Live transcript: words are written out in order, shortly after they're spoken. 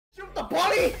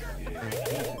buddy!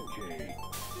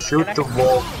 Shoot the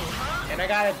wall. And I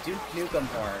got a Duke Nukem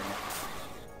horn.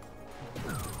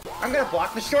 I'm gonna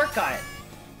block the shortcut.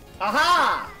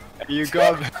 Aha! You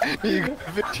got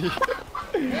victory.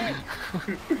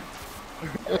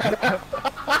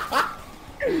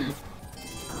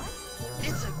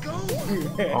 It's a goal.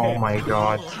 Oh my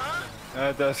god.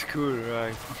 That's cool,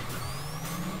 right?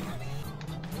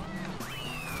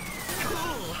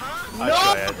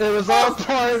 No! It was all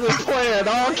part of the plan,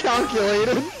 all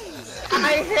calculated.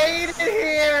 I hate it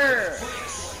here!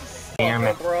 Damn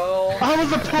it. Bro. I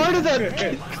was a part of that.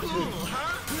 You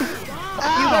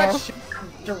got shot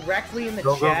directly in the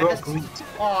chest. Go.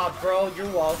 Aw, bro, you're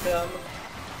welcome.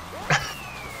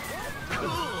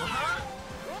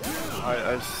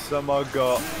 I somehow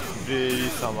got V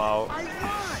somehow.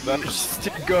 But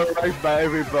still go right by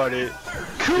everybody.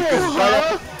 Cool,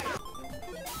 huh?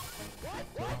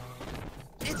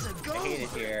 It's a I goal. hate it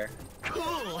here.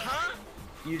 Cool, huh?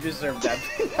 You deserve that.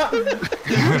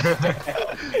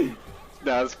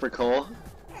 That's for cool.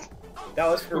 That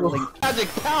was for Link. Magic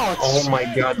pouch. Oh my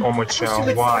god, She Omo-chan, was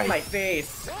in my why?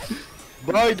 face.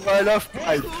 Boy, do I love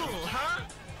pipe.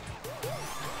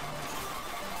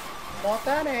 Want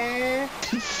that, eh?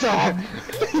 Stop.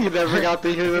 You never got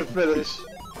to hear the finish.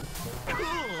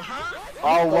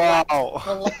 Oh wow.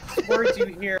 The last words you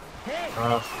hear.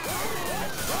 I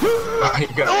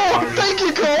got Oh, thank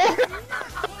you, Cole.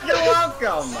 You're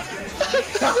welcome.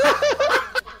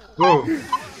 Ooh.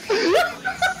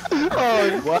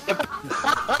 Oh, What?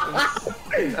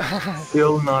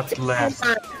 Still not last.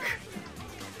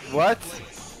 What?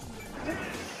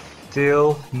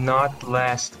 Still not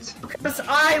last. Because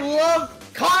I love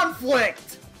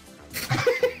conflict.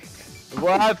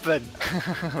 What happened?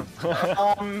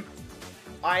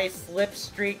 I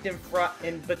slipstreaked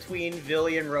in between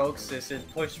Villy and Roaxes and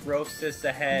pushed Roaxes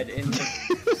ahead into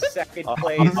second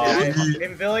place,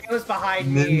 and Villy was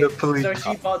behind me, so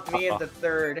she bumped me into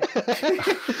third.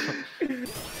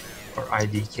 Or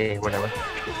IDK, whatever.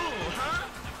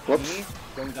 whoops. Me?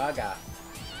 Gongaga.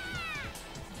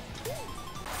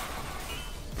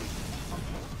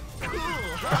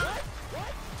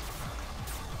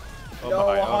 Oh No,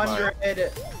 my, oh my.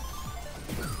 100.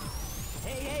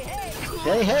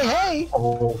 Hey, hey, hey.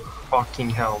 Oh, fucking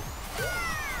hell.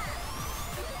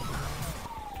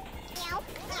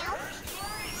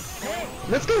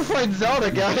 Let's go find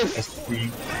Zelda, guys. SP.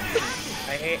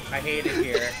 I hate it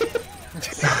here.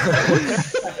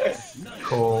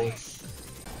 Cool.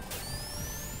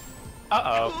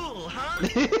 Uh-oh.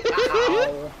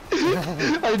 Ow.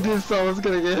 I knew someone was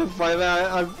gonna get hit by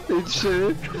that. I'm pretty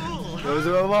sure. There was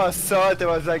a moment I saw it and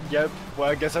I was like, yep, well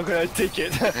I guess I'm gonna take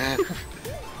it.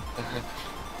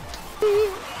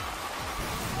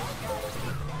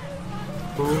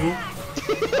 Ooh.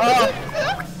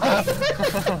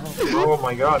 Oh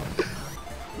my god.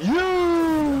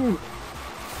 You!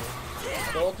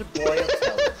 Soldier boy.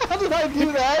 How did I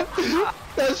do that?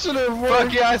 That should have worked.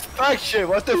 Fuck yeah, it's fuck shit,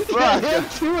 what the I fuck?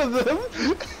 had two of them.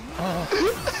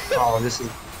 Oh, this is...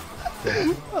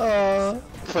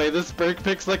 Play this Berk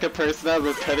picks like a person that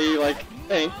has a petty, like,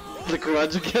 the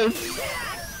grudge against.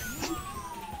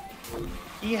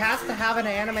 He has to have an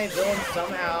anime villain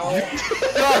somehow.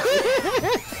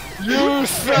 You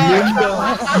suck!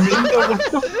 Minda! Minda, what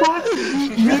the fuck?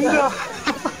 Minda!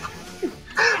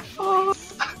 Oh,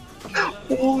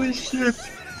 holy shit!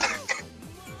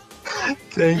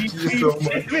 Thank you so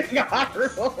much.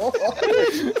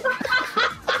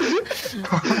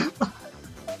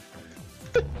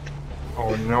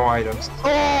 Oh, no items.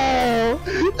 Oh!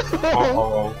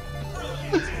 Uh-oh.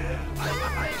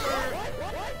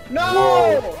 No!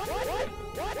 Whoa.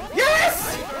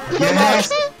 Yes!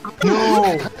 Yes!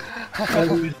 No!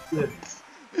 Holy shit.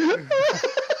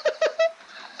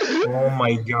 Oh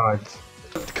my god.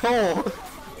 Cole!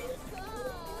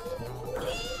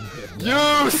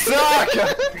 You suck!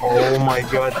 Oh my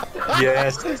god.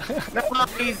 Yes! No,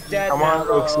 he's dead. Come now, on,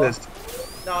 though. Roaxes.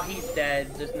 No, he's dead.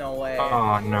 There's no way.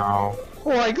 Oh no.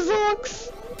 Like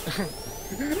Zox!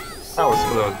 That was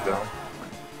close though.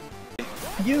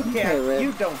 You Hey, can't. Rick.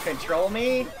 You don't control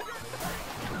me.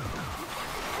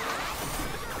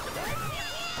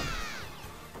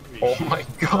 Oh my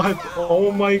god.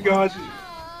 Oh my god.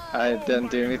 I didn't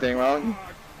do anything wrong.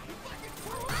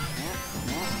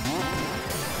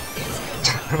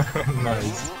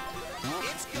 Nice.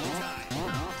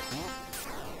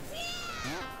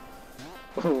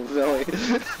 Oh, Zoe.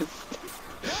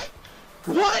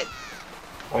 What?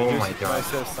 Oh my god.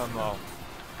 Myself somehow.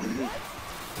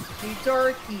 He's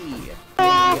dorky.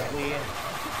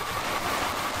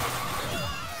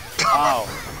 Ow.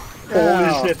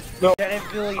 Holy shit. No. Then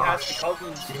it really has to come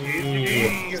to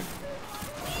me.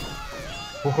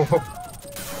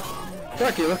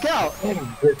 Ducky, look out!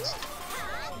 Oh, bitch.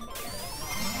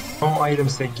 No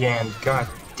items again. God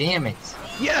damn it.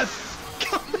 Yes!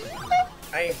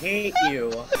 I hate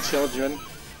you. Children.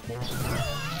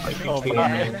 Oh,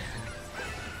 man.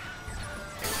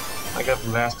 I got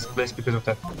last place because of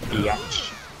that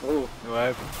biatch. Ooh.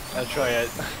 Ouais, I'll try it.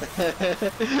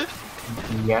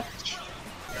 Biatch.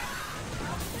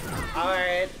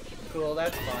 Alright, cool,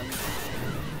 that's fun.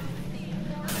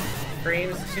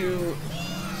 Cream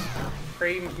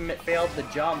failed the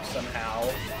jump somehow,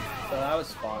 so that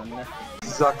was fun.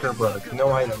 Zuckerberg,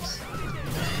 no items.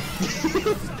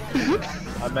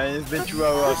 I mean, it's been 2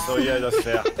 hours, so yeah, that's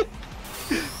fair.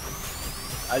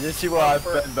 I didn't see what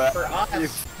happened, but for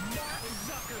us.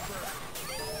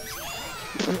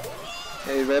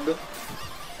 Hey, Red.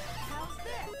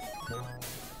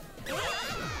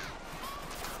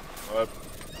 Ouais.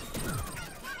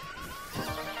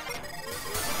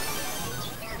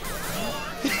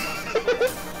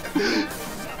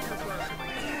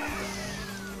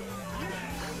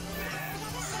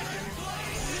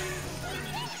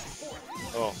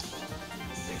 Oh.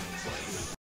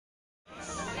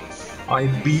 I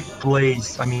beat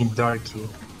Blaze, I mean Darky.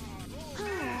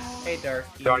 Hey,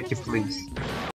 Darky. Darky, please.